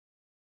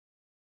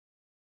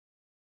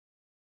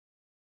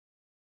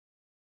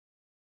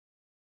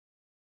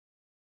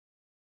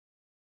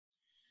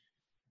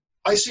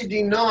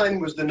ICD-9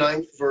 was the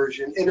 9th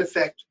version, in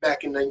effect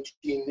back in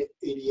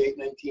 1988,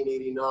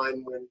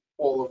 1989, when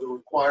all of the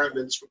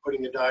requirements for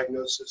putting a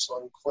diagnosis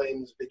on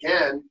claims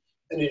began,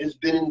 and it has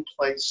been in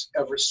place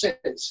ever since.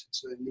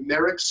 It's a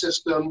numeric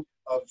system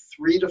of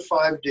 3 to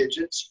 5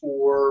 digits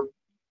for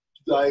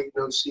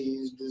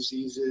diagnoses,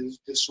 diseases,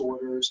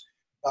 disorders,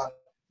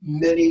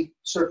 many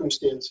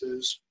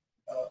circumstances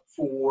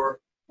for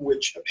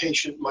which a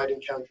patient might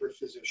encounter a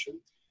physician.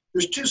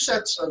 There's 2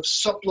 sets of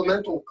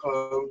supplemental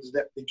codes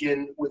that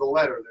begin with a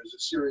letter. There's a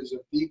series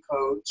of B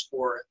codes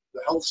for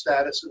the health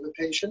status of the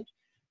patient,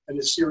 and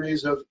a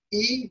series of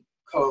E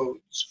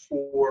codes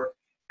for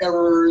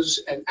errors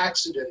and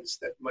accidents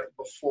that might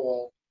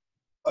befall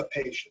a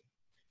patient.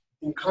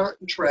 In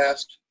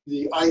contrast,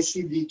 the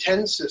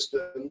ICD-10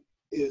 system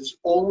is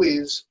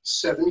always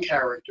 7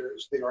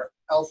 characters. They are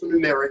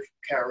alphanumeric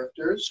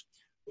characters.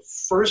 The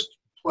first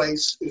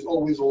place is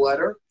always a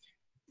letter.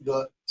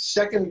 The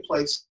second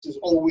place is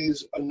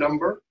always a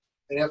number.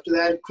 And after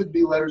that, it could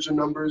be letters or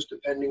numbers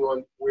depending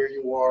on where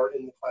you are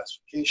in the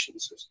classification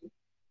system.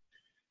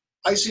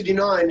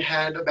 ICD-9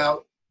 had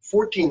about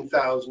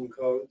 14,000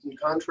 codes. In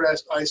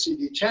contrast,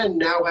 ICD-10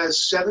 now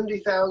has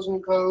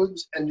 70,000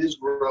 codes and is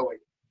growing.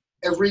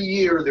 Every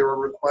year, there are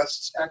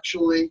requests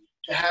actually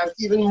to have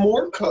even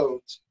more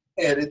codes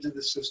added to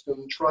the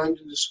system, trying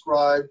to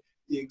describe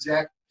the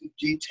exact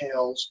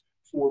details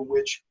for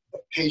which a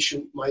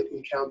patient might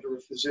encounter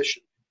a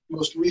physician. The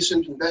most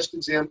recent and best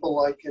example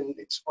I can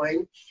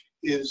explain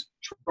is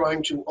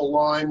trying to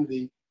align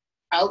the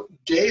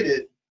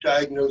outdated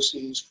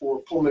diagnoses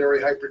for pulmonary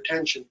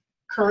hypertension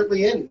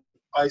currently in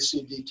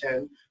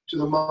ICD-10 to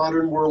the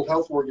modern World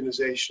Health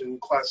Organization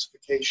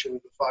classification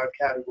of the 5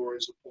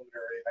 categories of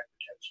pulmonary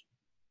hypertension.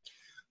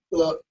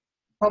 The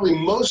probably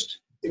most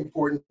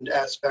important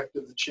aspect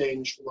of the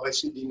change from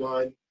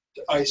ICD-9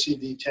 to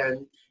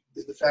ICD-10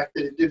 is the fact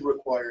that it did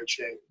require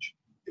change.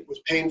 It was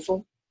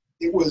painful,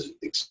 it was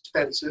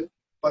expensive,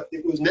 but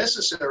it was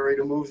necessary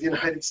to move the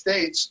United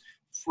States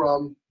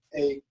from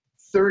a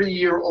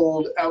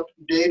 30-year-old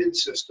outdated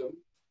system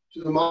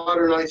to the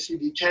modern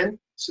ICD-10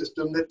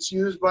 system that's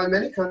used by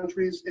many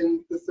countries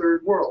in the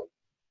third world.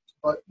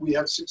 But we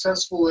have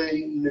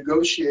successfully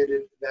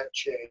negotiated that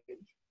change,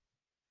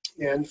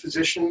 and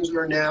physicians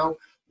are now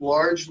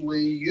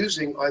largely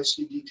using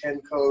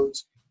ICD-10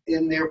 codes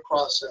in their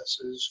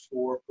processes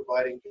for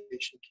providing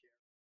patient care.